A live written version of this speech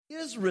He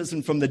is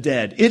risen from the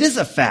dead. It is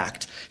a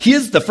fact. He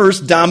is the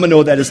first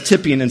domino that is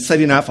tipping and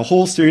setting off a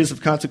whole series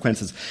of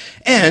consequences.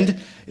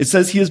 And it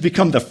says he has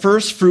become the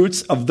first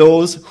fruits of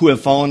those who have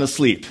fallen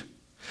asleep.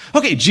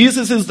 Okay,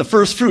 Jesus is the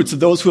first fruits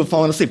of those who have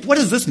fallen asleep. What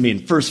does this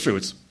mean, first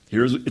fruits?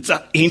 It's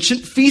an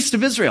ancient feast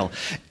of Israel.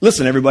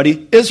 Listen,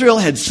 everybody, Israel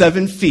had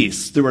 7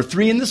 feasts. There were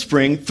 3 in the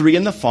spring, 3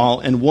 in the fall,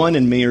 and 1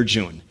 in May or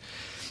June.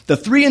 The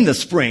 3 in the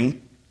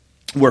spring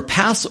were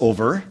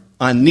Passover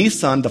on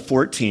Nisan the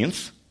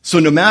 14th. So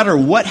no matter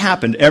what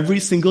happened every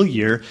single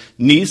year,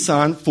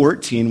 Nisan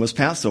 14 was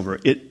Passover.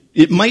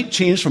 It might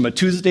change from a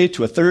Tuesday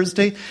to a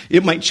Thursday.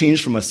 It might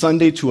change from a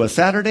Sunday to a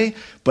Saturday.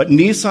 But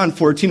Nisan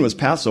 14 was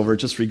Passover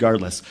just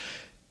regardless.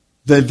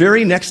 The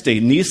very next day,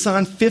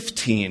 Nisan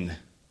 15,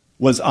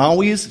 was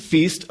always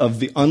Feast of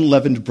the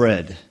Unleavened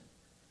Bread.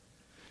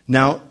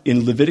 Now,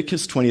 in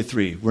Leviticus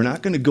 23, we're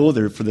not going to go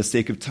there for the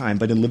sake of time,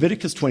 but in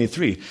Leviticus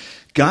 23,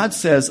 God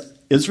says,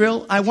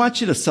 Israel, I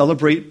want you to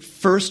celebrate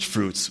first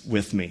fruits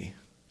with me.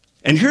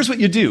 And here's what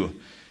you do.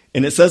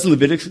 And it says in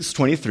Leviticus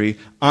 23,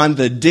 on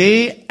the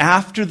day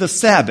after the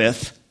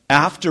Sabbath,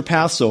 after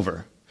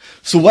Passover.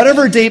 So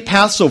whatever day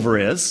Passover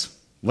is,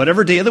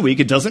 whatever day of the week,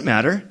 it doesn't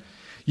matter.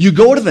 You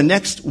go to the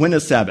next, when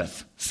is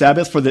Sabbath?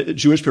 Sabbath for the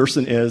Jewish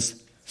person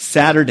is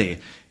Saturday.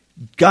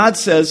 God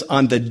says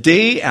on the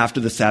day after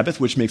the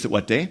Sabbath, which makes it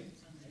what day?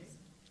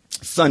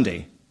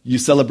 Sunday. You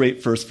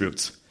celebrate first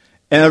fruits.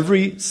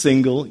 Every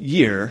single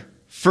year,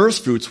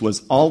 first fruits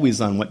was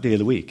always on what day of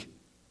the week?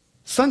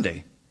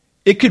 Sunday.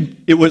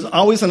 It was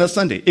always on a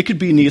Sunday. It could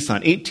be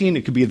Nisan 18,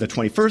 it could be the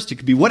 21st, it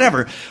could be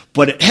whatever,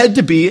 but it had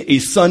to be a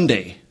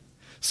Sunday.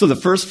 So the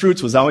first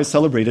fruits was always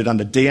celebrated on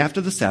the day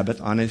after the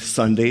Sabbath on a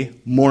Sunday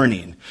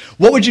morning.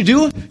 What would you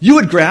do? You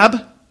would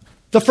grab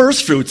the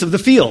first fruits of the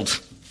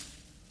field,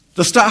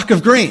 the stalk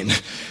of grain.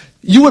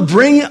 You would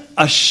bring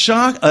a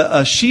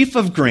sheaf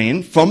of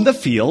grain from the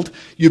field,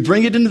 you'd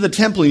bring it into the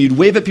temple, and you'd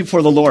wave it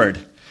before the Lord.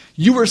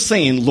 You were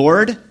saying,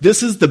 Lord,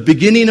 this is the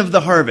beginning of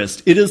the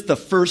harvest. It is the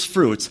first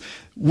fruits.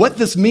 What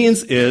this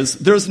means is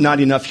there's not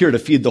enough here to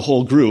feed the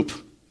whole group,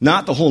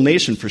 not the whole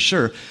nation for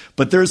sure,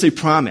 but there's a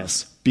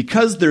promise.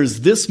 Because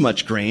there's this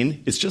much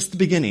grain, it's just the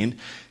beginning,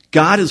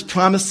 God is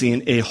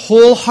promising a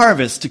whole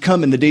harvest to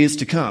come in the days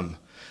to come.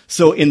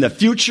 So in the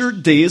future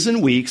days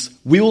and weeks,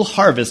 we will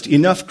harvest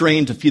enough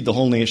grain to feed the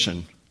whole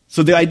nation.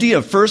 So the idea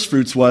of first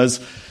fruits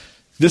was,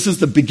 this is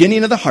the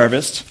beginning of the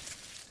harvest,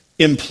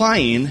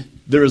 implying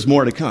there is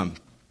more to come.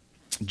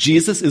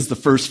 Jesus is the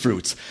first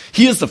fruits.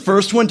 He is the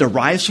first one to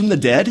rise from the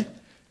dead.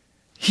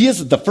 He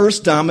is the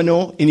first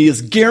domino, and he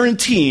is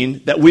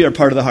guaranteeing that we are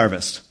part of the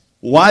harvest.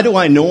 Why do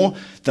I know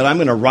that I'm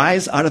going to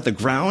rise out of the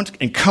ground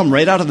and come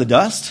right out of the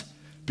dust?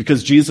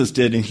 Because Jesus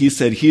did, and he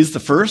said he's the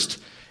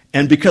first.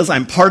 And because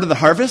I'm part of the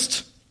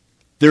harvest,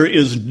 there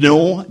is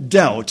no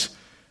doubt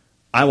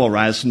I will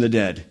rise from the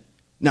dead.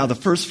 Now, the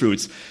first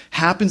fruits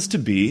happens to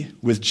be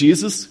with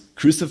Jesus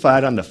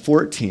crucified on the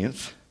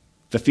 14th,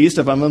 the Feast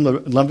of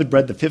Unleavened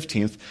Bread, the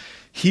 15th.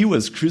 He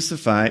was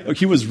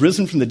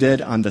risen from the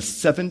dead on the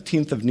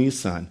 17th of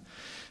Nisan.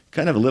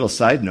 Kind of a little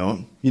side note.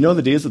 You know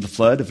the days of the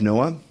flood of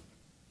Noah?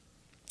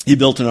 He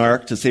built an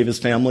ark to save his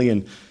family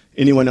and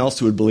anyone else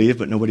who would believe,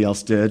 but nobody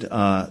else did.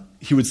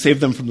 He would save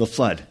them from the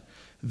flood.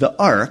 The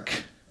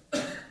ark,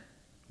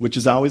 which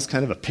is always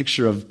kind of a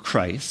picture of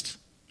Christ,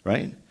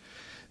 right?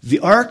 The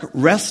ark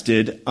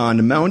rested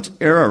on Mount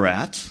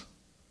Ararat.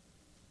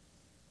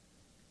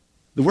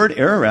 The word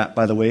Ararat,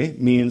 by the way,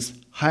 means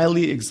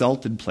highly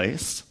exalted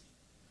place.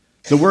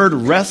 The word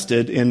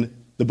rested in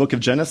the book of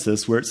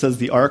Genesis, where it says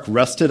the ark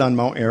rested on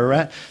Mount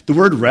Ararat. The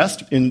word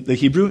rest in the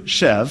Hebrew,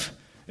 shev,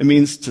 it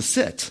means to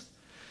sit.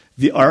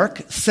 The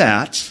ark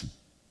sat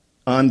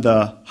on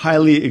the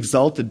highly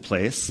exalted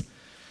place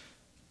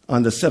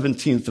on the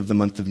 17th of the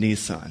month of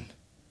Nisan.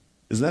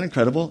 Isn't that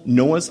incredible?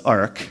 Noah's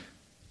ark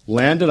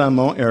landed on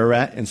Mount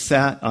Ararat and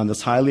sat on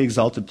this highly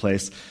exalted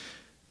place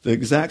the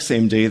exact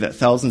same day that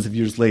thousands of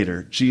years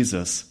later,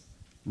 Jesus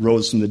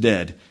rose from the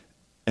dead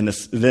and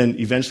then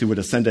eventually would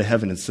ascend to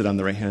heaven and sit at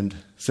the right hand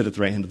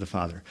of the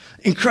Father.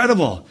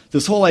 Incredible!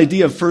 This whole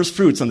idea of first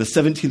fruits on the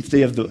 17th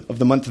day of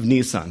the month of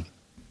Nisan.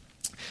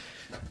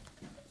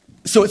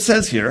 So it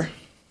says here,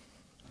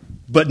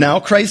 but now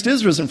Christ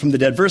is risen from the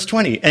dead, verse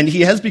 20, and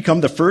he has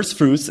become the first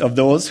fruits of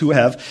those who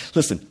have,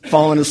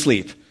 fallen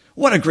asleep.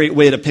 What a great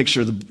way to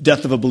picture the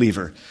death of a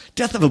believer.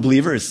 Death of a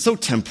believer is so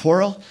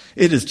temporal,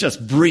 it is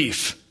just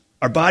brief.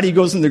 Our body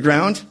goes in the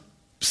ground,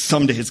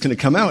 someday it's going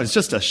to come out. It's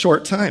just a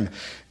short time.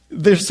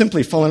 They're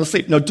simply falling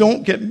asleep. Now,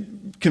 don't get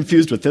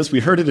confused with this.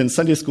 We heard it in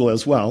Sunday school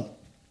as well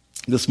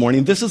this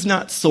morning. This is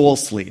not soul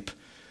sleep.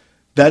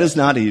 That is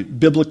not a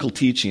biblical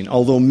teaching.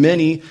 Although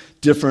many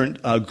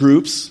different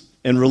groups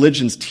and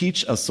religions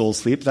teach a soul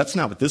sleep, that's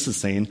not what this is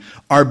saying.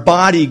 Our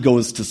body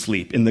goes to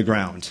sleep in the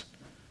ground.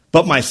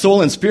 But my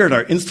soul and spirit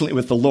are instantly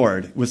with the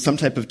Lord, with some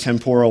type of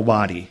temporal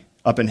body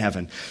up in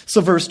heaven.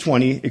 So verse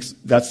 20,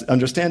 that's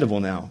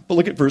understandable now. But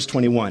look at verse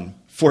 21.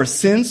 For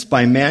since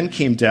by man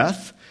came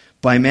death,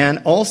 by man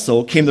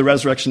also came the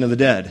resurrection of the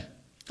dead.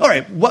 All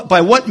right,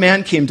 by what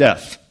man came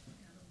death?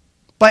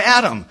 By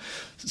Adam.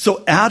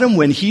 So Adam,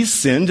 when he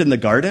sinned in the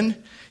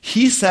garden,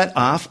 he set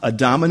off a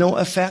domino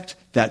effect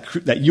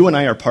that you and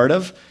I are part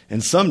of,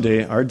 and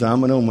someday our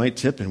domino might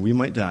tip and we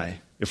might die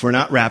if we're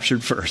not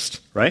raptured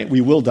first, right?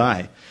 We will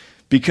die.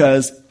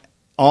 Because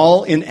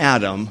all in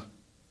Adam,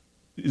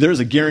 there's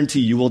a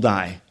guarantee you will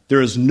die.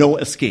 There is no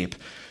escape.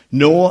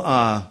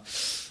 No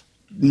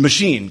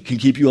machine can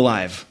keep you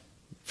alive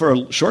for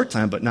a short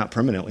time, but not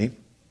permanently.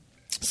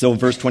 So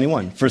verse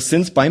 21, for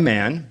since by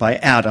man, by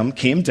Adam,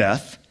 came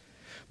death,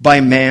 by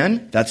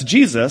man, that's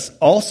Jesus,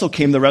 also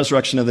came the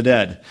resurrection of the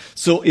dead.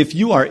 So if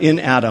you are in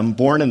Adam,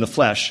 born in the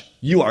flesh,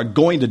 you are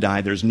going to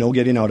die. There's no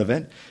getting out of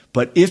it.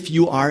 But if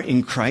you are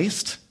in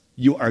Christ,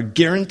 you are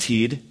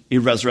guaranteed a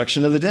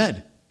resurrection of the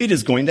dead. It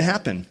is going to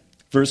happen.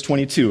 Verse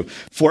 22,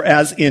 for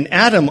as in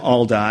Adam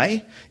all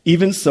die,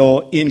 even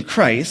so in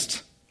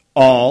Christ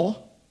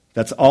all,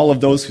 that's all of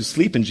those who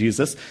sleep in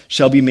Jesus,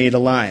 shall be made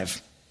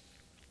alive.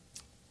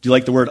 Do you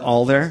like the word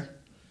all there?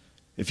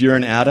 If you're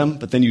in Adam,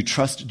 but then you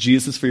trust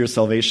Jesus for your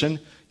salvation,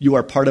 you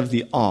are part of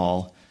the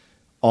all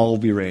will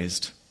be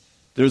raised.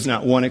 There's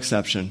not one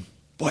exception.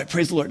 Boy,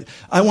 praise the Lord.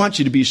 I want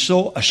you to be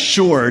so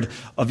assured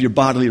of your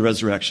bodily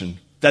resurrection,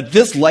 that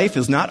this life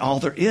is not all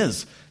there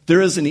is.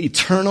 There is an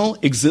eternal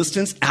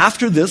existence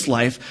after this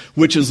life,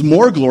 which is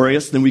more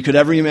glorious than we could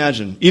ever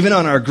imagine, even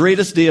on our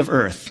greatest day of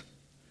earth.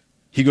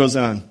 He goes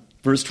on,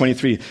 verse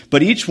 23,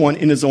 but each one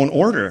in his own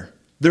order.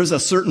 There's a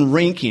certain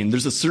ranking,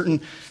 there's a certain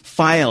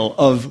file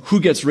of who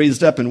gets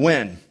raised up and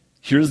when.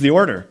 Here's the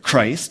order.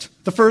 Christ,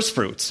 the first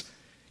fruits.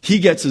 He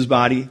gets his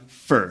body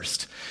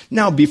first.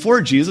 Now,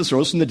 before Jesus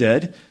rose from the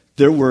dead,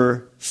 there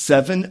were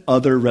 7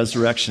 other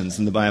resurrections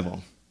in the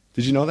Bible.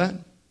 Did you know that?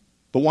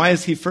 But why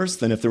is he first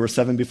then if there were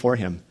 7 before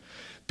him?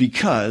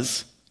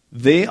 Because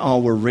they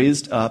all were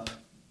raised up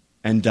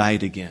and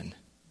died again.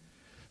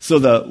 So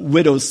the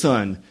widow's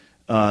son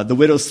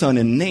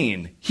in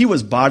Nain, he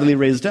was bodily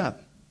raised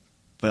up.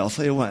 But I'll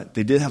tell you what,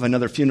 they did have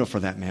another funeral for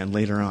that man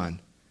later on.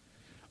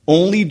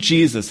 Only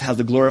Jesus has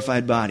a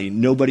glorified body,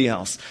 nobody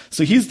else.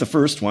 So he's the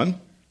first one.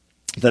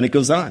 Then it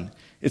goes on.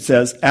 It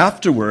says,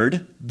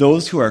 afterward,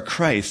 those who are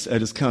Christ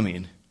at his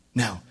coming.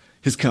 Now,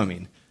 his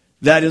coming.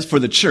 That is for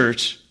the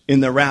church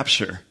in the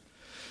rapture.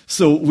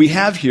 So we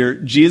have here,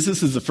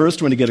 Jesus is the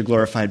first one to get a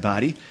glorified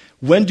body.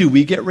 When do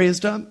we get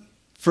raised up?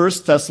 1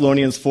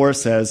 Thessalonians 4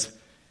 says,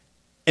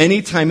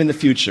 anytime in the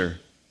future.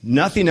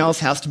 Nothing else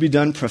has to be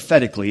done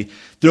prophetically.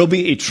 There'll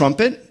be a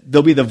trumpet,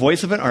 there'll be the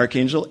voice of an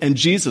archangel, and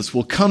Jesus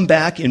will come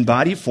back in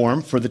body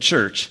form for the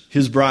church,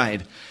 his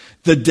bride.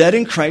 The dead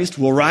in Christ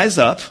will rise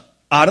up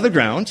out of the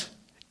ground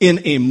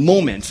in a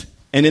moment,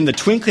 and in the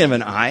twinkling of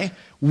an eye,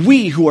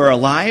 we who are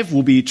alive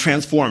will be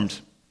transformed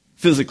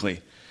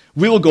physically.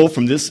 We will go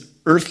from this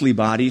earthly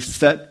body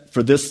set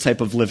for this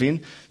type of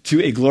living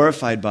to a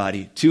glorified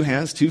body, 2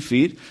 hands, 2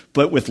 feet,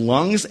 but with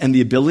lungs and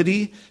the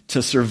ability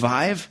to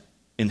survive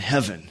in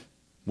heaven.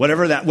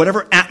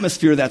 Whatever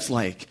atmosphere that's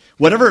like,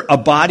 whatever a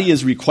body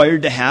is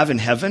required to have in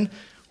heaven,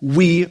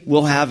 we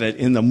will have it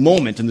in the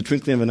moment, in the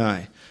twinkling of an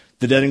eye.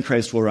 The dead in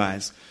Christ will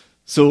rise.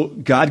 So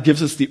God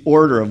gives us the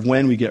order of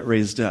when we get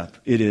raised up.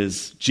 It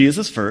is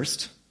Jesus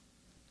first,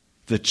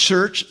 the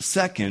church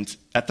second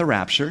at the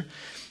rapture.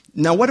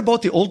 Now, what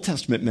about the Old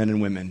Testament men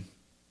and women?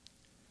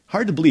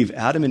 Hard to believe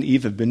Adam and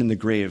Eve have been in the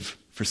grave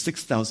for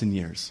 6,000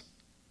 years.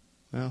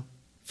 Well,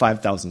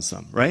 5,000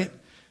 some, right?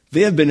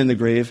 They have been in the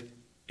grave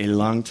a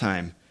long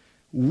time.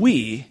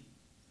 We,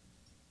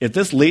 at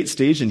this late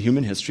stage in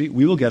human history,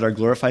 we will get our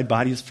glorified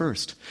bodies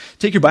first.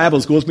 Take your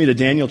Bibles, go with me to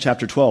Daniel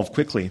chapter 12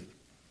 quickly.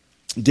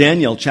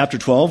 Daniel chapter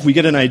 12, we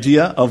get an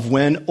idea of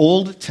when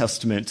Old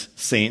Testament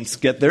saints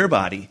get their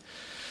body.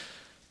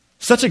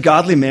 Such a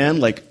godly man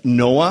like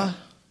Noah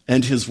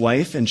and his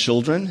wife and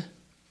children,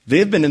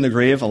 they've been in the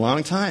grave a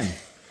long time.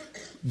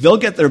 They'll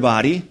get their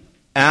body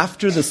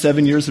after the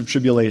 7 years of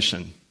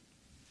tribulation.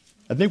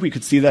 I think we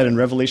could see that in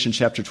Revelation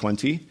chapter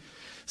 20.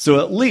 So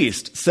at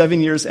least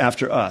 7 years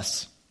after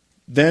us,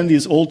 then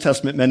these Old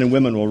Testament men and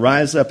women will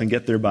rise up and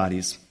get their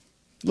bodies.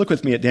 Look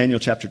with me at Daniel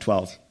chapter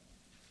 12.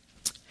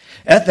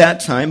 At that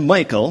time,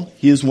 Michael,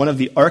 he is one of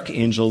the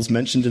archangels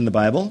mentioned in the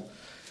Bible.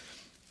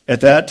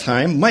 At that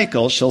time,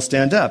 Michael shall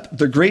stand up,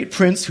 the great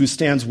prince who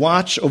stands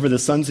watch over the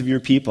sons of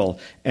your people,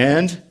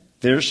 and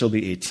there shall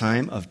be a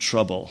time of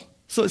trouble.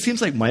 So it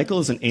seems like Michael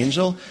is an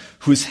angel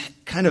who's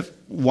kind of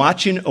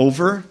watching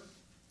over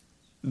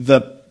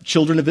the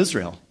children of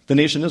Israel, the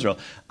nation of Israel.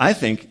 I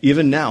think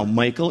even now,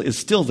 Michael is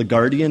still the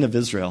guardian of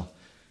Israel.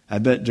 I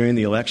bet during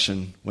the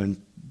election,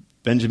 when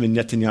Benjamin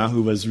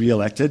Netanyahu was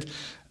reelected,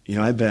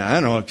 I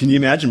don't know, can you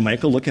imagine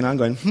Michael looking on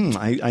going,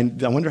 I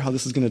wonder how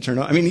this is going to turn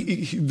out. I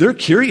mean, they're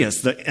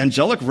curious. The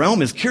angelic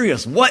realm is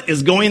curious. What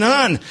is going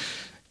on?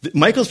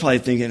 Michael's probably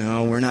thinking,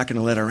 we're not going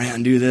to let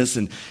Iran do this.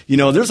 And,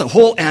 there's a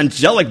whole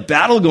angelic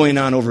battle going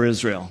on over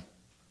Israel.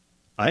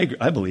 I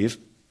believe.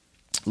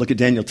 Look at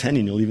Daniel 10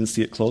 and you'll even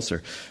see it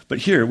closer. But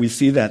here we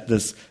see that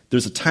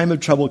there's a time of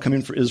trouble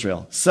coming for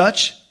Israel,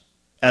 such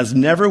as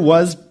never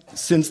was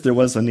since there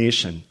was a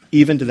nation,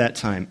 even to that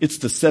time. It's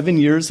the 7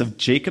 years of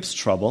Jacob's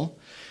trouble.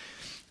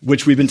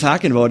 which we've been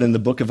talking about in the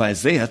book of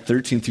Isaiah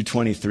 13 through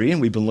 23,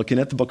 and we've been looking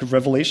at the book of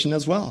Revelation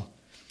as well.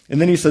 And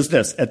then he says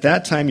this, at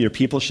that time your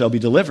people shall be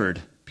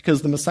delivered,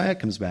 because the Messiah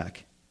comes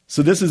back.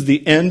 So this is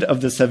the end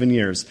of the 7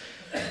 years.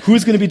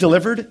 Who's going to be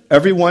delivered?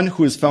 Everyone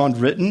who is found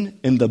written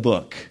in the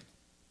book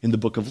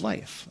of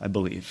life, I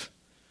believe.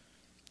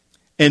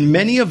 And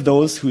many of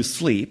those who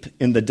sleep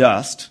in the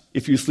dust,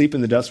 if you sleep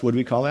in the dust, what do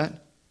we call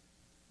that?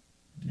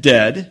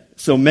 Dead.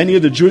 So many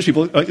of the Jewish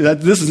people,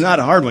 this is not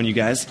a hard one, you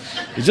guys.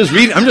 I'm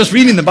just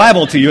reading the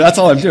Bible to you. That's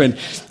all I'm doing.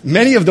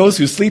 Many of those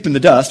who sleep in the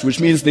dust,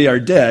 which means they are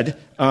dead,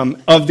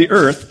 of the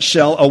earth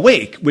shall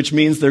awake, which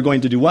means they're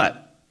going to do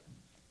what?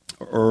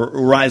 Or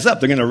rise up.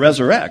 They're going to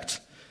resurrect.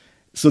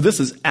 So this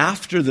is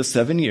after the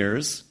 7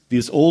 years.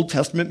 These Old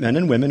Testament men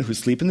and women who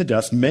sleep in the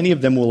dust, many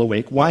of them will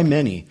awake. Why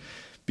many?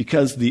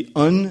 Because the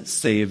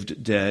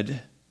unsaved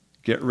dead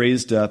get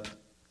raised up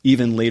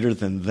even later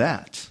than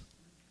that.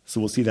 So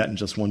we'll see that in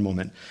just one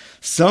moment.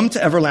 Some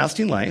to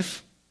everlasting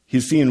life.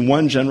 He's seeing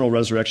one general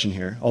resurrection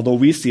here, although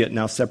we see it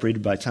now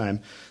separated by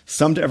time.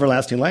 Some to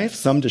everlasting life,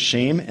 some to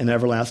shame and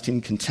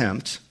everlasting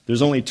contempt.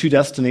 There's only two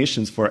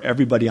destinations for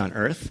everybody on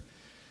earth.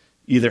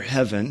 Either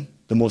heaven,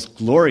 the most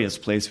glorious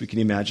place we can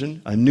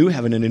imagine, a new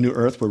heaven and a new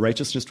earth where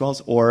righteousness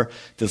dwells, or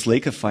this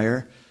lake of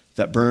fire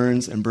that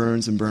burns and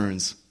burns and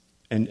burns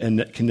and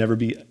that can never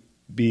be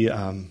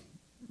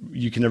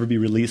you can never be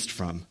released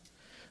from.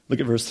 Look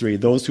at verse 3.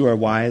 Those who are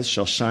wise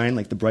shall shine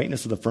like the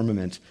brightness of the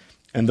firmament,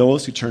 and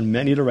those who turn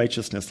many to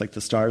righteousness like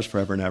the stars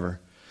forever and ever.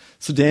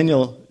 So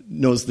Daniel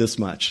knows this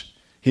much.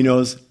 He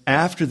knows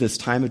after this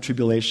time of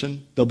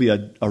tribulation, there'll be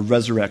a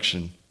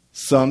resurrection.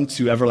 Some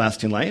to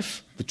everlasting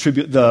life,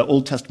 the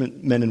Old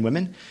Testament men and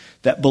women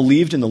that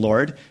believed in the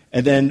Lord,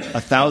 and then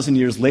 1,000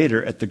 years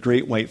later at the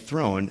great white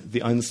throne, the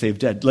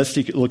unsaved dead. Let's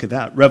take a look at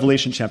that.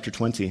 Revelation chapter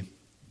 20.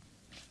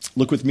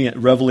 Look with me at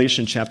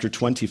Revelation chapter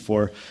 20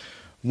 for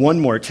one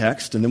more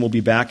text, and then we'll be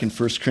back in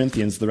 1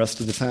 Corinthians the rest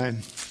of the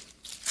time.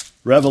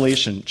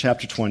 Revelation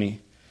chapter 20.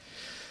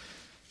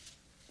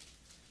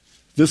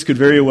 This could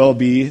very well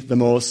be the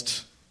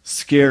most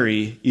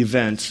scary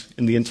event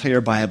in the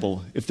entire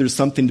Bible. If there's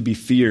something to be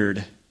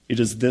feared, it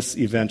is this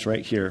event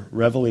right here,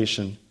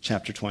 Revelation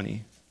chapter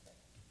 20.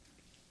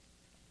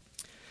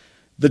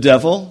 The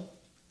devil,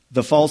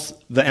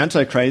 the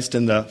Antichrist,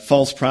 and the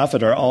false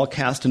prophet are all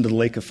cast into the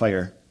lake of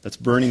fire that's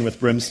burning with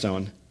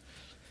brimstone.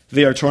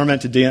 They are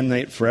tormented day and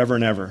night forever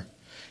and ever.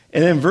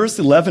 And in verse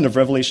 11 of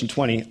Revelation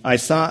 20, I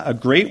saw a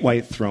great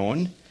white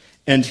throne,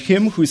 and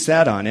him who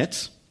sat on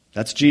it,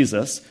 that's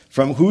Jesus,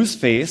 from whose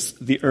face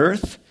the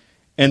earth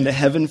and the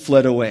heaven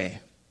fled away.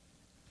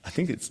 I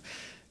think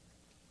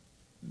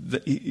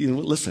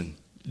listen,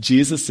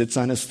 Jesus sits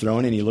on his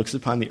throne and he looks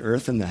upon the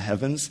earth and the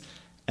heavens,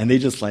 and they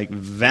just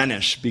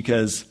vanish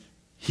because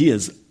he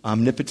is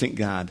omnipotent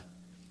God.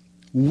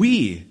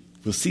 We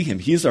will see him.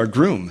 He is our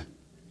groom,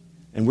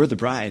 and we're the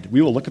bride.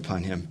 We will look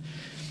upon him.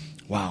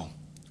 Wow.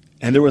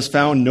 And there was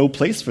found no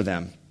place for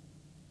them.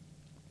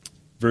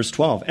 Verse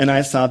 12, and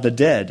I saw the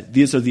dead.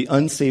 These are the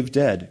unsaved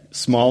dead,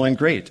 small and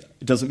great.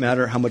 It doesn't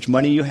matter how much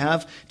money you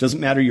have. It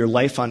doesn't matter your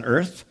life on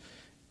earth.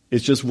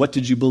 It's just what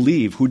did you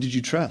believe? Who did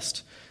you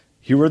trust?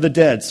 Here were the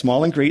dead,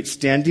 small and great,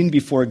 standing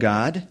before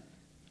God,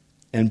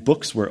 and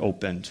books were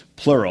opened,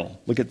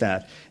 plural. Look at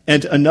that.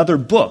 And another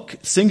book,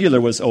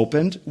 singular, was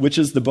opened, which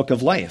is the book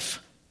of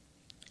life.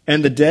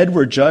 And the dead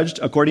were judged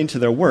according to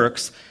their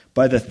works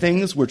by the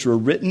things which were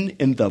written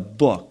in the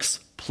books,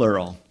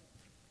 plural.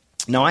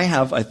 Now, I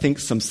have, I think,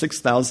 some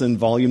 6,000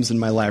 volumes in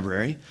my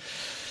library.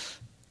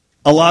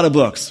 A lot of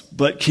books.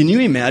 But can you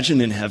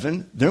imagine in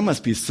heaven, there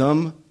must be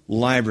some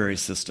library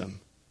system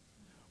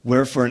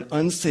where for an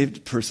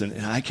unsaved person,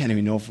 and I can't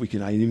even know if we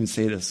can, I even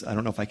say this, I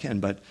don't know if I can,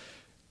 but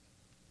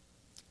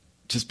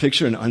just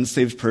picture an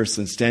unsaved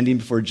person standing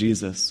before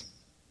Jesus.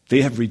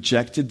 They have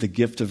rejected the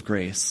gift of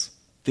grace.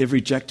 They have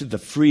rejected the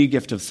free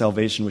gift of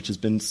salvation, which has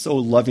been so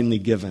lovingly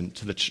given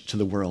to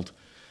the world.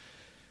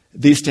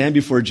 They stand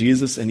before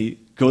Jesus, and he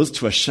goes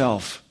to a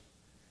shelf,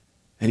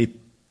 and he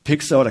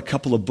picks out a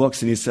couple of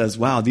books, and he says,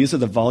 wow, these are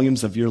the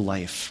volumes of your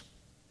life.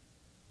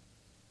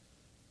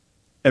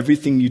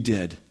 Everything you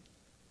did.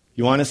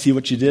 You want to see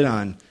what you did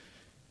on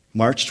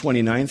March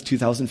 29th,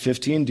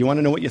 2015? Do you want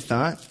to know what you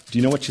thought? Do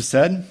you know what you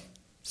said?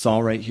 It's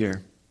all right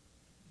here.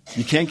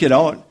 You can't get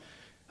out.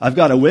 I've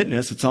got a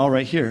witness. It's all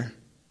right here.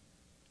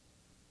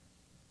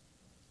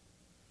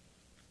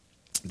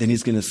 Then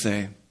he's going to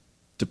say,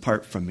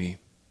 depart from me.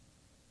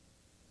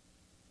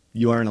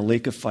 You are in a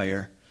lake of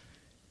fire.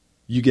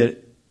 You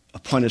get a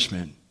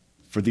punishment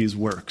for these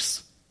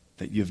works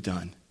that you've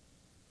done.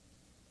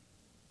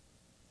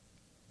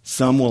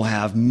 Some will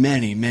have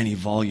many, many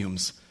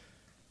volumes,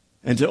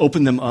 and to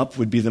open them up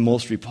would be the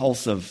most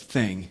repulsive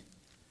thing.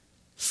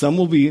 Some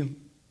will be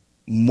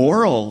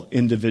moral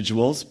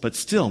individuals, but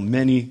still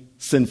many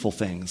sinful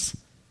things.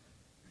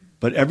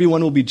 But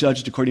everyone will be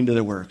judged according to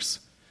their works.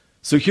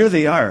 So here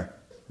they are,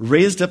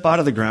 raised up out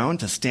of the ground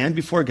to stand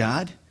before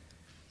God,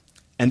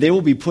 and they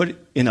will be put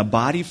in a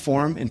body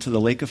form into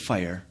the lake of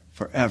fire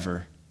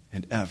forever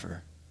and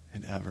ever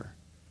and ever,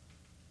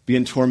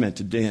 being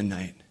tormented day and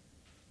night.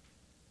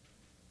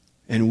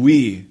 And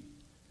we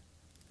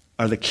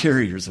are the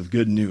carriers of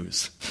good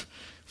news.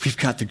 We've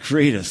got the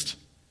greatest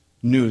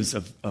news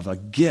of a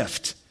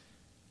gift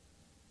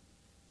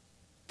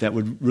that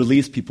would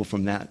release people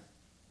from that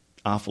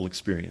awful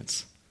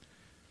experience.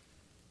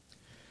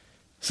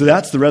 So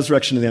that's the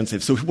resurrection of the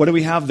unsaved. So what do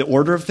we have? The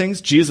order of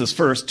things? Jesus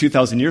first,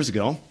 2,000 years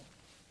ago.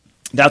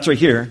 That's right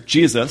here,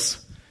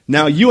 Jesus.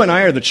 Now you and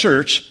I are the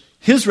church.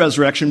 His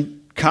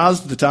resurrection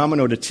caused the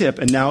domino to tip,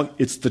 and now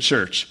it's the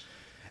church.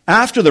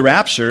 After the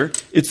rapture,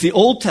 it's the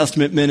Old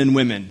Testament men and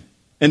women.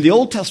 And the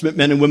Old Testament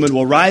men and women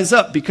will rise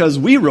up because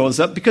we rose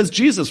up, because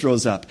Jesus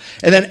rose up.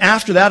 And then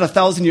after that,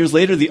 1,000 years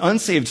later, the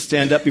unsaved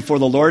stand up before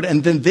the Lord,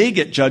 and then they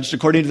get judged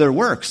according to their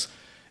works.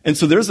 And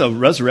so there's a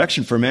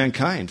resurrection for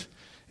mankind.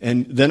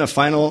 And then a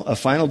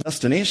final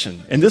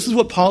destination. And this is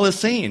what Paul is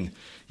saying.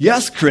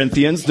 Yes,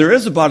 Corinthians, there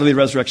is a bodily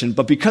resurrection,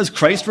 but because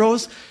Christ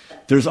rose,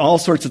 there's all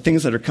sorts of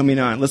things that are coming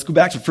on. Let's go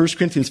back to 1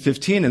 Corinthians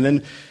 15, and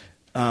then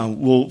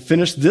we'll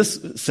finish this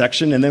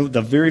section, and then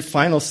the very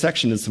final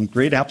section is some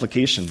great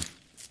application.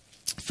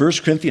 1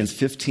 Corinthians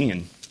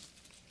 15.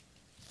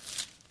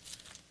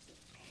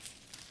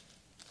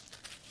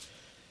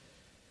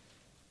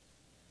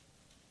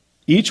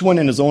 Each one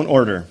in his own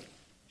order.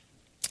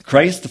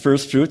 Christ, the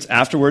first fruits,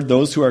 afterward,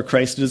 those who are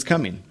Christ at his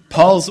coming.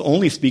 Paul's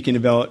only speaking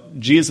about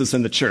Jesus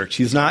and the church.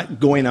 He's not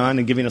going on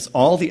and giving us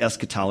all the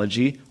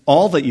eschatology,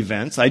 all the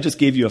events. I just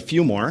gave you a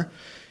few more.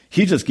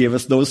 He just gave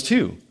us those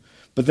two.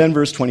 But then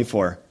verse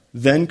 24,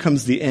 then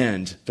comes the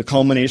end, the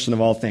culmination of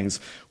all things,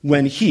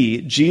 when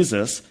he,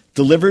 Jesus,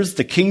 delivers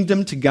the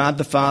kingdom to God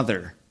the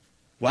Father.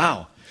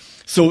 Wow.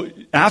 So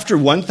after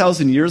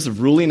 1,000 years of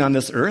ruling on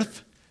this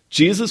earth,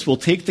 Jesus will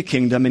take the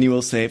kingdom and he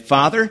will say,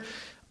 Father,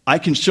 I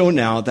can show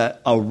now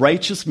that a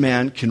righteous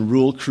man can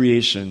rule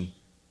creation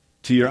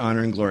to your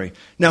honor and glory.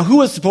 Now, who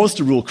was supposed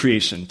to rule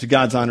creation to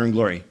God's honor and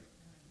glory?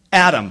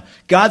 Adam.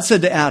 God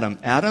said to Adam,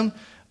 Adam,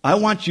 I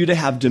want you to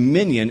have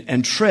dominion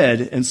and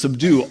tread and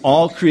subdue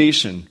all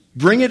creation.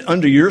 Bring it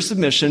under your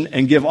submission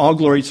and give all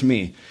glory to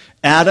me.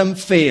 Adam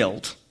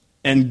failed,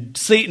 and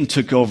Satan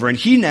took over, and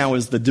he now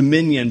is the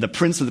dominion, the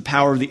prince of the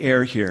power of the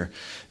air here.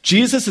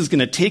 Jesus is going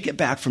to take it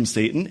back from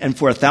Satan, and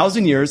for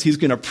 1,000 years, he's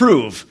going to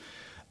prove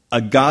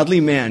a godly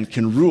man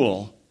can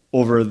rule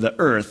over the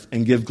earth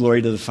and give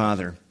glory to the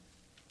Father.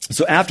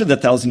 So after the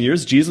 1,000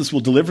 years, Jesus will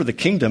deliver the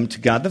kingdom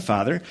to God the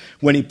Father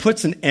when he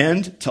puts an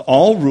end to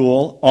all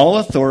rule, all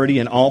authority,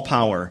 and all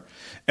power.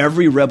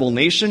 Every rebel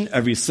nation,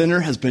 every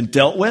sinner has been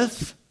dealt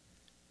with.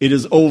 It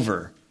is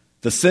over.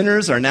 The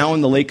sinners are now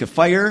in the lake of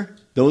fire,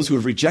 those who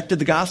have rejected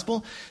the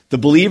gospel. The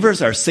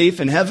believers are safe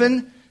in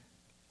heaven.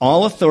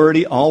 All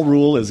authority, all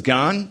rule is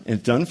gone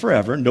and done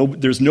forever.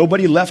 There's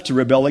nobody left to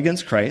rebel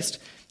against Christ.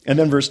 And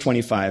then verse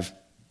 25,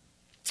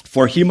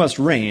 for he must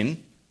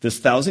reign this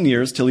 1,000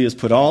 years till he has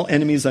put all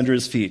enemies under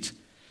his feet.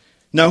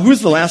 Now, who's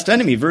the last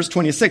enemy? Verse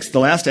 26, the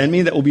last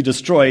enemy that will be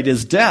destroyed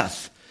is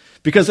death.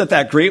 Because at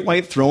that great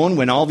white throne,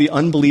 when all the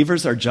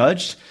unbelievers are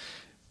judged,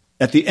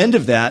 at the end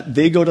of that,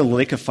 they go to the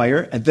lake of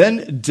fire, and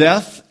then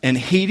death and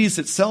Hades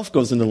itself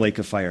goes into the lake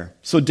of fire.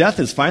 So death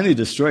is finally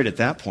destroyed at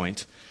that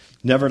point,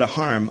 never to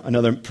harm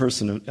another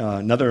person,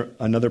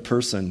 another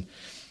person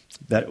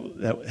that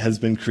has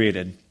been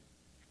created.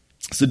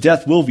 So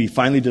death will be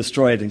finally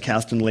destroyed and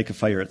cast in the lake of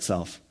fire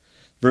itself.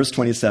 Verse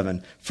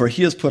 27, for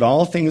he has put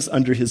all things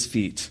under his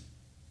feet.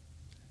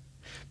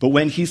 But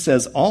when he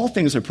says all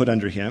things are put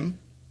under him,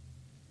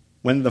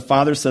 when the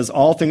Father says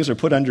all things are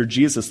put under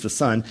Jesus the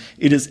Son,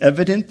 it is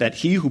evident that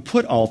he who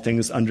put all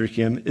things under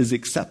him is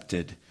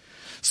accepted.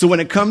 So when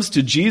it comes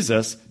to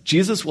Jesus,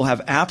 Jesus will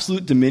have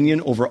absolute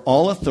dominion over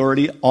all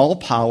authority, all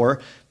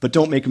power, but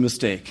don't make a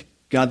mistake.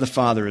 God the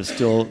Father is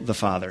still the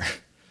Father.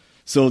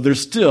 So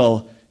there's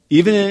still,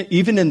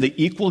 even in the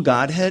equal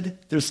Godhead,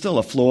 there's still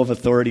a flow of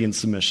authority and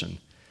submission.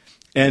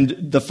 And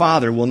the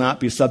Father will not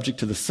be subject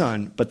to the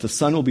Son, but the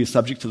Son will be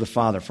subject to the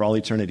Father for all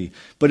eternity.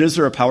 But is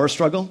there a power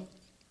struggle?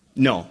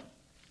 No.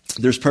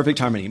 There's perfect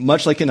harmony.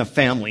 Much like in a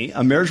family,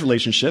 a marriage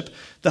relationship,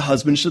 the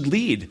husband should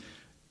lead.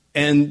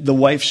 And the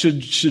wife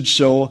should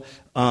show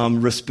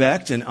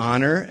respect and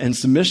honor and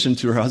submission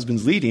to her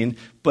husband's leading,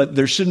 but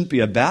there shouldn't be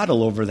a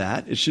battle over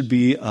that. It should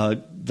be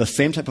the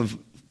same type of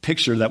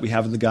picture that we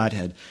have in the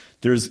Godhead.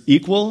 There's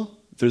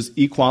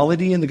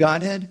equality in the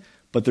Godhead,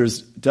 but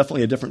there's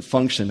definitely a different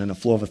function and a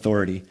flow of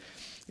authority,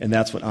 and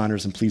that's what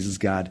honors and pleases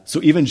God.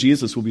 So even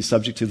Jesus will be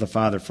subject to the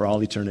Father for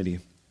all eternity.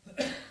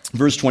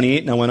 Verse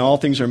 28, now when all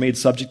things are made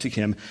subject to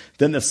him,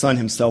 then the Son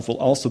himself will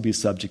also be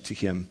subject to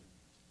him.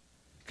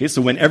 Okay,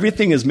 so when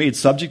everything is made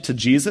subject to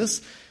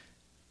Jesus,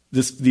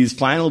 these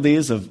final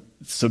days of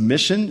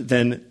submission,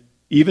 then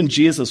even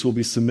Jesus will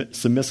be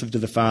submissive to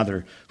the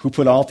Father, who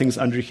put all things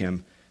under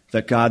him,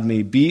 that God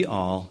may be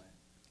all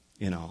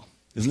in all.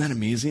 Isn't that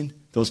amazing?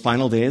 Those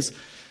final days,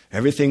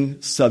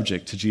 everything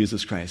subject to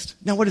Jesus Christ.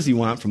 Now, what does he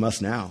want from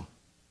us now?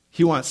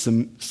 He wants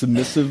some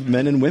submissive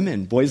men and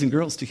women, boys and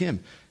girls, to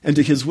him and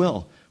to his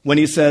will. When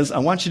he says, I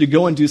want you to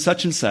go and do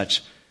such and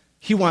such,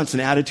 he wants an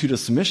attitude of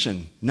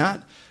submission,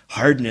 not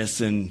hardness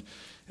and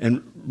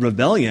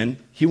rebellion.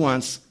 He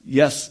wants,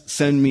 yes,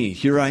 send me.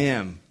 Here I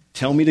am.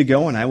 Tell me to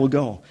go, and I will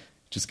go.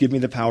 Just give me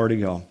the power to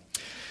go.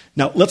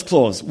 Now, let's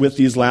close with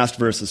these last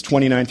verses,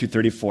 29 through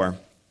 34,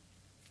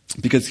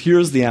 because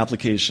here's the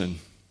application.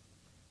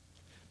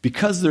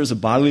 Because there's a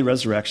bodily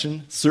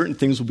resurrection, certain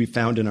things will be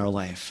found in our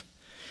life.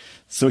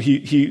 So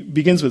he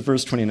begins with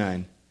verse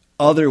 29.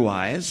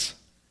 Otherwise,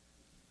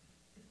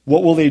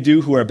 what will they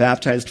do who are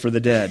baptized for the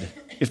dead,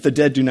 if the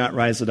dead do not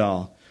rise at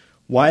all?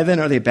 Why then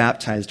are they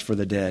baptized for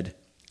the dead?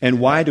 And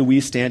why do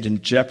we stand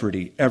in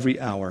jeopardy every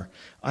hour?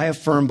 I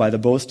affirm by the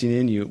boasting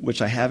in you,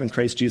 which I have in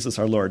Christ Jesus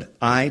our Lord,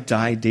 I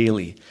die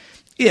daily.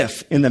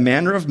 If, in the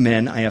manner of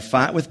men, I have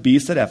fought with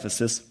beasts at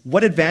Ephesus,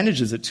 what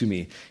advantage is it to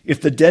me?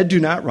 If the dead do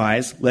not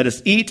rise, let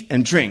us eat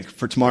and drink,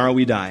 for tomorrow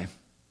we die.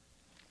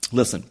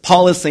 Listen,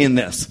 Paul is saying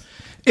this.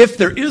 If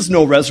there is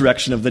no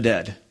resurrection of the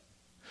dead,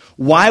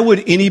 why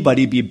would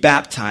anybody be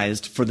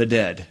baptized for the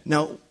dead?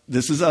 Now,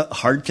 this is a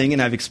hard thing,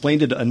 and I've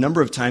explained it a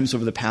number of times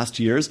over the past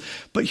years,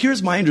 but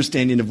here's my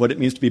understanding of what it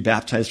means to be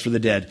baptized for the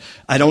dead.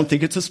 I don't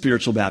think it's a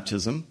spiritual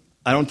baptism.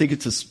 I don't think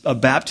it's a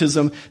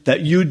baptism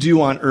that you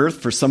do on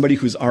earth for somebody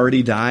who's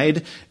already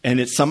died, and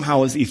it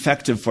somehow is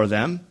effective for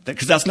them,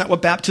 because that's not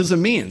what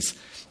baptism means.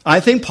 I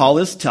think Paul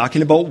is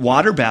talking about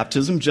water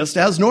baptism just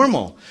as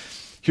normal.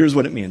 Here's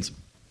what it means,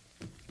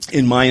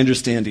 in my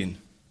understanding.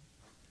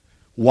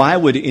 Why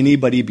would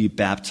anybody be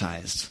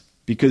baptized?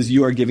 Because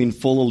you are giving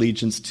full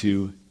allegiance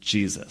to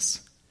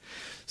Jesus.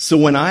 So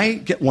when I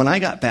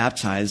got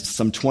baptized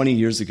some 20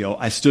 years ago,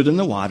 I stood in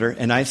the water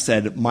and I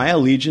said, my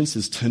allegiance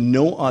is to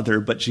no other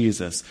but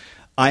Jesus.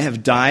 I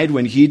have died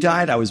when he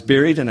died, I was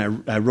buried, and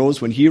I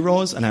rose when he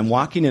rose, and I'm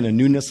walking in a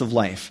newness of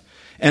life.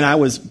 And I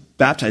was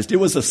baptized. It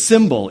was a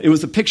symbol. It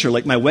was a picture,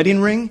 like my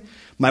wedding ring.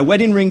 My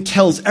wedding ring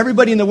tells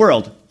everybody in the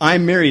world,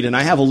 I'm married and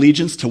I have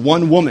allegiance to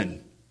one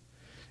woman.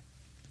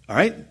 All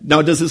right?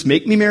 Now, does this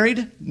make me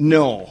married?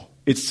 No.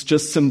 It's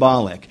just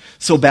symbolic.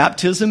 So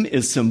baptism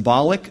is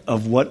symbolic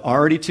of what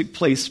already took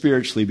place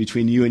spiritually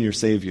between you and your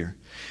Savior.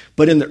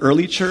 But in the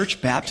early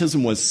church,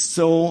 baptism was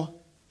so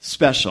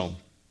special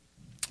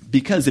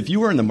because if you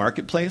were in the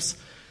marketplace,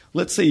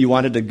 let's say you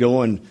wanted to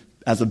go and,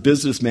 as a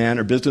businessman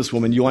or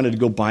businesswoman, you wanted to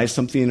go buy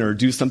something or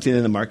do something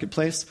in the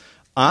marketplace,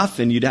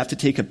 often you'd have to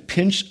take a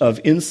pinch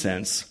of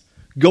incense,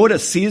 go to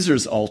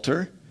Caesar's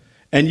altar,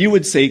 and you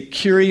would say,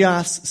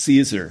 Kyrios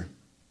Caesar.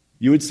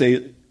 You would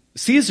say,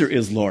 Caesar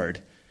is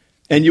Lord.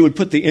 And you would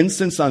put the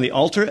incense on the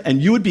altar,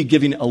 and you would be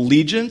giving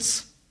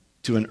allegiance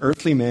to an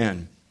earthly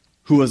man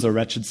who was a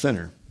wretched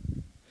sinner.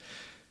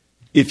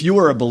 If you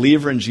were a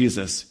believer in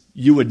Jesus,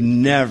 you would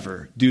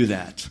never do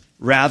that.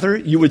 Rather,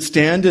 you would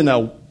stand in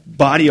a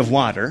body of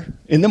water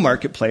in the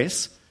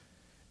marketplace,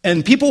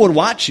 and people would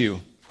watch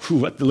you.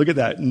 Look at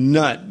that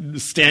nut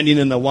standing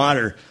in the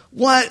water.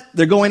 What?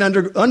 They're going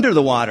under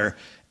the water.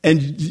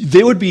 And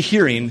they would be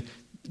hearing,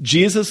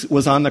 Jesus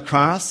was on the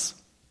cross,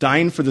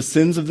 dying for the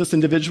sins of this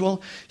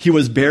individual. He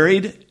was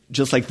buried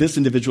just like this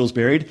individual is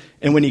buried.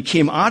 And when he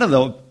came out of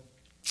the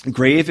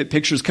grave, it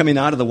pictures coming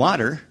out of the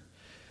water.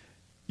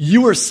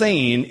 You are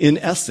saying, in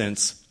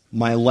essence,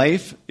 my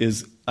life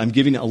is, I'm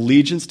giving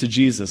allegiance to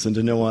Jesus and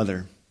to no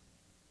other.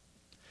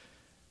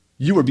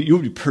 You would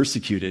be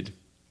persecuted,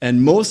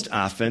 and most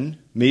often,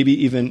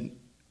 maybe even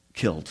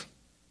killed.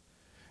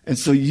 And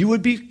so you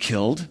would be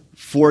killed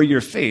for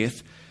your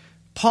faith.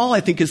 Paul,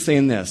 I think, is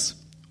saying this.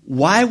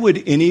 Why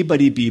would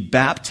anybody be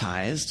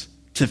baptized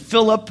to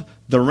fill up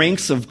the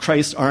ranks of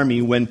Christ's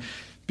army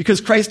because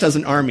Christ has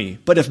an army?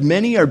 But if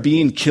many are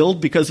being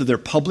killed because of their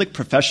public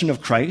profession of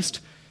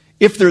Christ,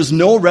 if there's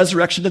no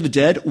resurrection of the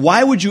dead,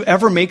 why would you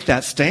ever make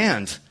that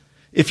stand?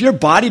 If your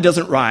body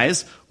doesn't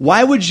rise,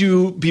 why would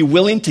you be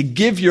willing to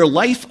give your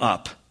life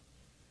up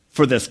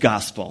for this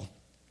gospel?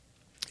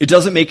 It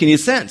doesn't make any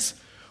sense.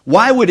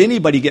 Why would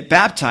anybody get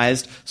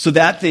baptized so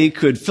that they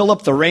could fill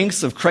up the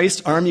ranks of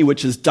Christ's army,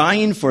 which is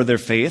dying for their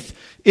faith,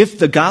 if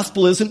the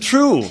gospel isn't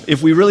true,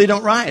 if we really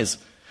don't rise?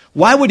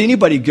 Why would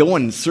anybody go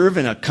and serve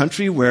in a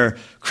country where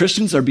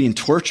Christians are being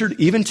tortured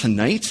even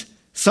tonight?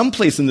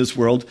 Someplace in this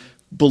world,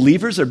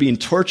 believers are being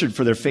tortured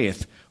for their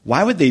faith.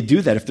 Why would they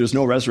do that if there's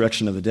no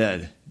resurrection of the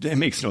dead? It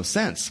makes no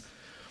sense.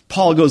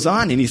 Paul goes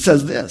on and he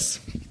says this.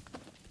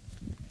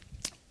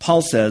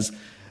 Paul says,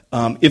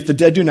 if the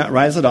dead do not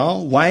rise at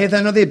all, why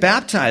then are they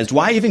baptized?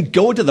 Why even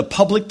go to the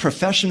public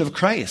profession of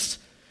Christ?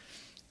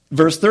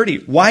 Verse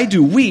 30, why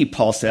do we,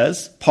 Paul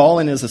says, Paul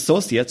and his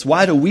associates,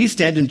 why do we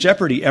stand in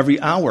jeopardy every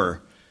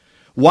hour?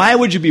 Why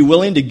would you be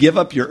willing to give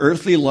up your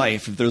earthly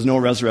life if there's no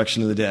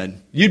resurrection of the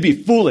dead? You'd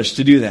be foolish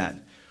to do that.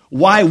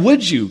 Why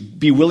would you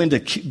be willing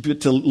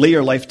to lay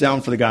your life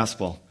down for the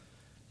gospel?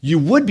 You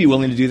would be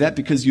willing to do that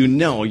because you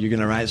know you're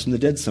going to rise from the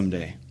dead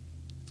someday.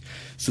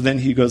 So then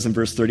he goes in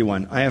verse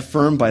 31, I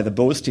affirm by the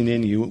boasting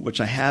in you, which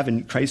I have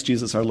in Christ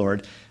Jesus our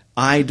Lord,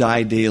 I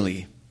die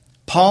daily.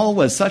 Paul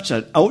was such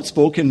an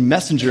outspoken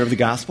messenger of the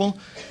gospel.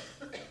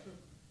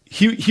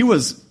 He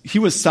was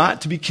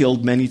sought to be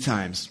killed many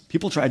times.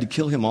 People tried to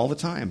kill him all the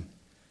time.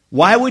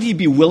 Why would he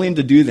be willing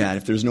to do that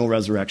if there's no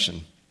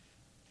resurrection?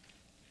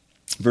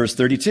 Verse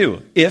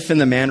 32, if in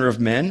the manner of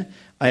men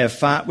I have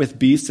fought with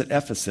beasts at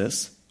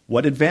Ephesus,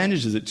 What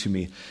advantage is it to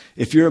me?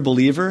 If you're a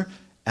believer,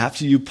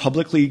 after you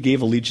publicly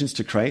gave allegiance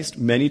to Christ,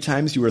 many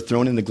times you were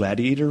thrown in the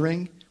gladiator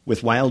ring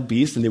with wild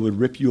beasts and they would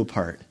rip you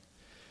apart.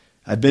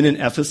 I've been in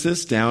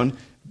Ephesus down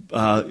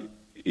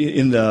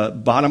in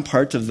the bottom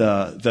part of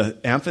the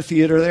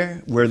amphitheater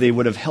there where they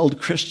would have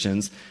held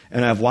Christians,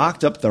 and I've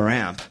walked up the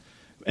ramp.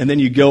 And then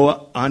you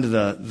go onto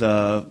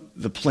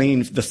the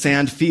plain, the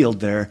sand field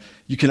there.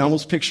 You can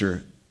almost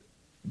picture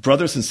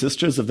brothers and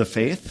sisters of the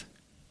faith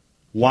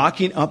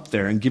walking up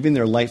there and giving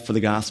their life for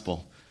the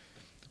gospel.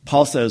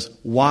 Paul says,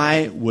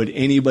 why would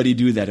anybody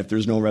do that if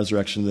there's no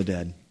resurrection of the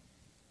dead?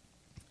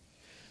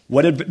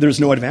 There's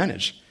no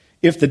advantage.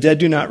 If the dead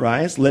do not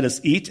rise, let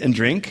us eat and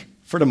drink,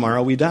 for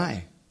tomorrow we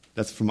die.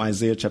 That's from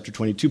Isaiah chapter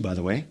 22, by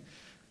the way.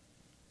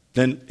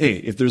 Then, hey,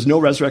 if there's no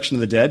resurrection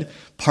of the dead,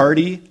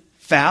 party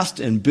fast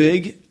and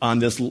big on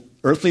this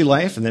earthly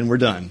life, and then we're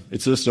done.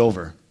 It's just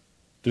over.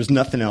 There's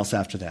nothing else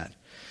after that.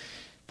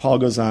 Paul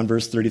goes on,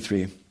 verse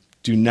 33.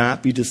 Do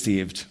not be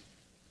deceived.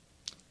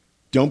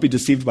 Don't be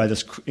deceived by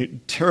this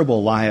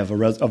terrible lie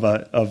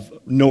of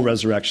no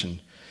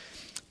resurrection.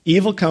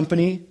 Evil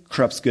company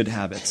corrupts good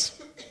habits.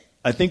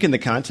 I think in the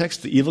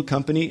context, the evil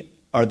company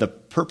are the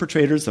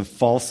perpetrators of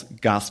false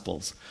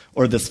gospels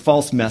or this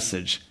false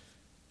message.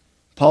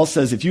 Paul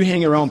says if you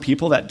hang around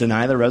people that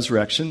deny the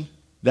resurrection,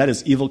 that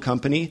is evil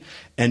company.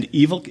 And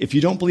if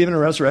you don't believe in a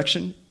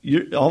resurrection,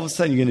 all of a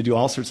sudden you're going to do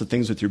all sorts of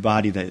things with your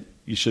body that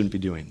you shouldn't be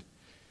doing.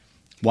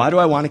 Why do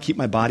I want to keep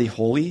my body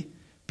holy?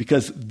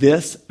 Because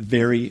this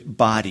very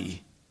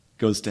body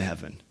goes to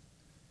heaven.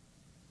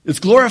 It's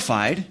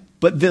glorified,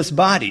 but this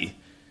body,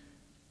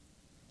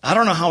 I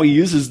don't know how he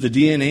uses the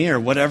DNA or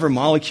whatever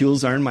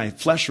molecules are in my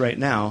flesh right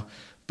now,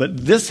 but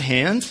this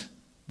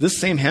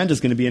same hand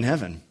is going to be in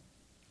heaven.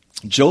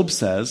 Job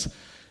says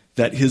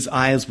that his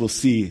eyes will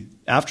see.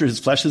 After his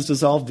flesh is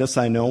dissolved, this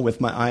I know,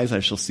 with my eyes I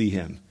shall see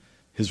him,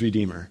 his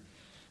Redeemer.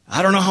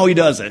 I don't know how he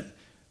does it,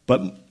 but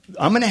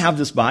I'm going to have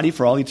this body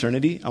for all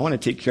eternity. I want to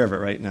take care of it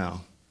right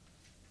now.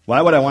 Why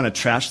would I want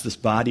to trash this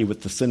body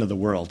with the sin of the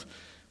world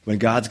when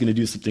God's going to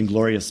do something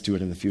glorious to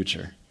it in the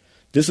future?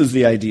 This is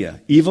the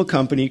idea. Evil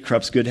company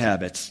corrupts good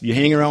habits. You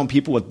hang around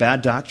people with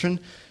bad doctrine,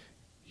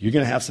 you're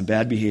going to have some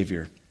bad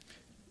behavior.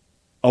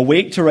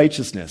 Awake to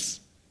righteousness.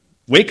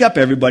 Wake up,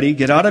 everybody.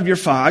 Get out of your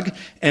fog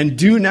and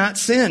do not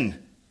sin.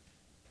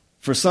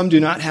 For some do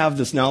not have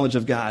this knowledge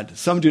of God.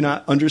 Some do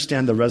not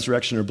understand the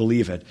resurrection or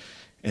believe it.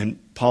 And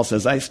Paul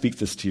says, I speak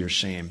this to your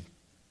shame.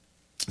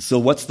 So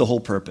what's the whole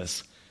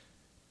purpose?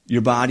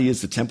 Your body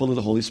is the temple of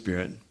the Holy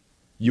Spirit.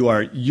 You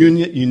are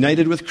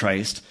united with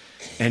Christ,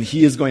 and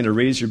he is going to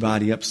raise your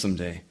body up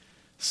someday.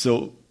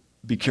 So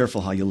be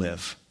careful how you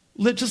live.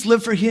 Just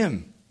live for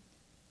him.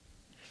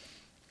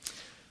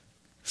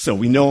 So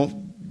we know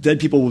dead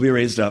people will be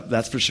raised up,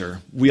 that's for sure.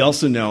 We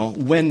also know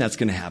when that's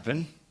going to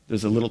happen.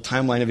 There's a little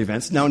timeline of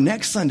events. Now,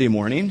 next Sunday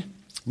morning,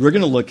 we're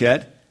going to look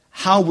at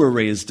how we're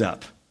raised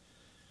up.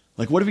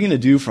 Like, what are we going to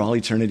do for all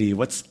eternity?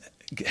 What's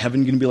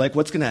heaven going to be like?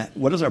 What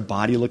does our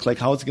body look like?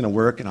 How is it going to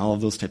work? And all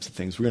of those types of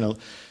things. We're going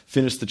to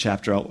finish the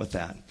chapter out with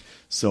that.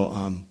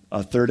 So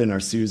a third in our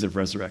series of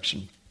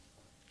resurrection.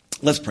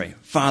 Let's pray.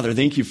 Father,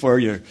 thank you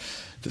for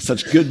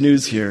such good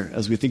news here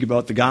as we think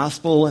about the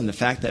gospel and the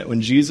fact that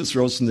when Jesus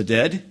rose from the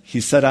dead,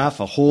 he set off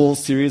a whole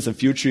series of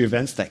future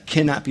events that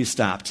cannot be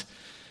stopped.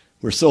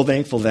 We're so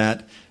thankful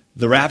that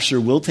the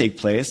rapture will take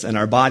place and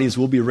our bodies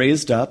will be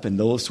raised up and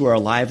those who are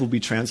alive will be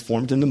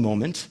transformed in the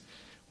moment.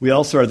 We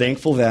also are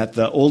thankful that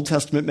the Old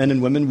Testament men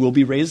and women will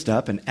be raised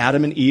up and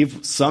Adam and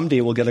Eve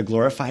someday will get a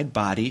glorified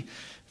body.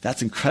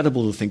 That's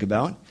incredible to think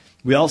about.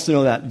 We also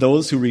know that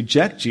those who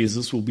reject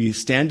Jesus will be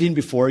standing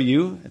before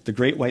you at the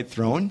great white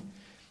throne,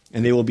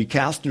 and they will be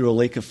cast into a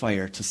lake of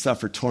fire to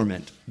suffer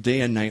torment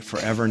day and night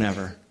forever and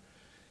ever.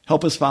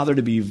 Help us, Father,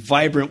 to be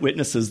vibrant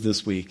witnesses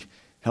this week.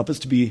 Help us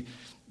to be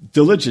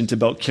diligent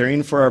about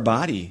caring for our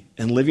body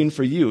and living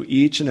for you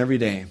each and every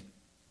day.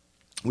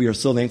 We are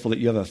so thankful that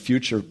you have a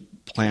future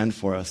planned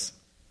for us,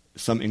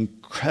 some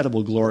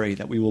incredible glory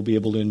that we will be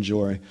able to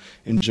enjoy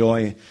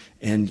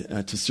and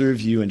to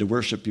serve you and to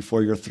worship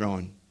before your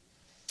throne.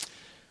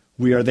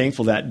 We are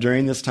thankful that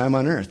during this time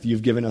on earth,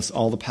 you've given us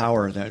all the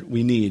power that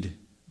we need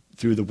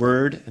through the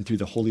Word and through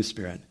the Holy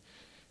Spirit.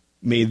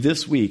 May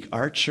this week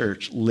our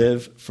church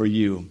live for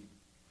you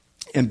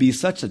and be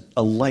such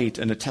a light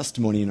and a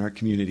testimony in our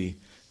community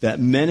that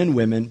men and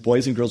women,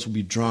 boys and girls, will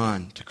be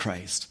drawn to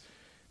Christ.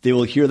 They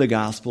will hear the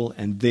gospel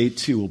and they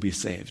too will be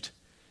saved.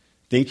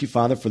 Thank you,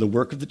 Father, for the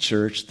work of the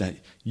church that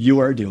you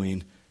are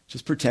doing.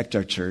 Just protect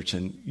our church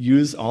and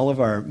use all of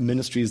our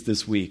ministries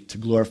this week to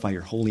glorify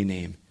your holy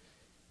name.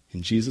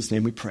 In Jesus'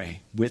 name we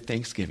pray with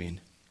thanksgiving.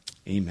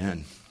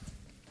 Amen.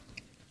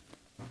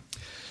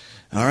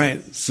 All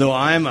right, so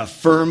I'm a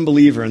firm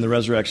believer in the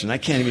resurrection. I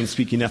can't even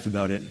speak enough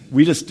about it.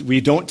 We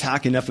don't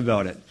talk enough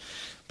about it.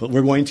 But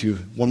we're going to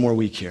one more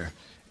week here.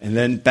 And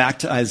then back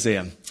to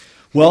Isaiah.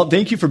 Well,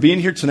 thank you for being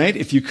here tonight.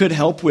 If you could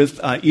help with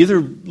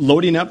either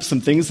loading up some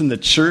things in the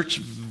church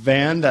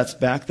van that's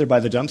back there by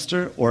the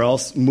dumpster, or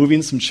else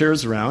moving some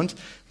chairs around.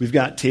 We've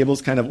got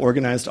tables kind of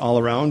organized all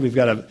around. We've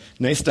got a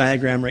nice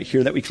diagram right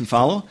here that we can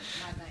follow.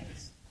 Not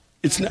nice.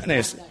 It's not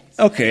nice.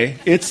 Okay,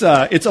 it's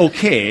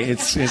okay.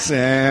 It's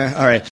all right.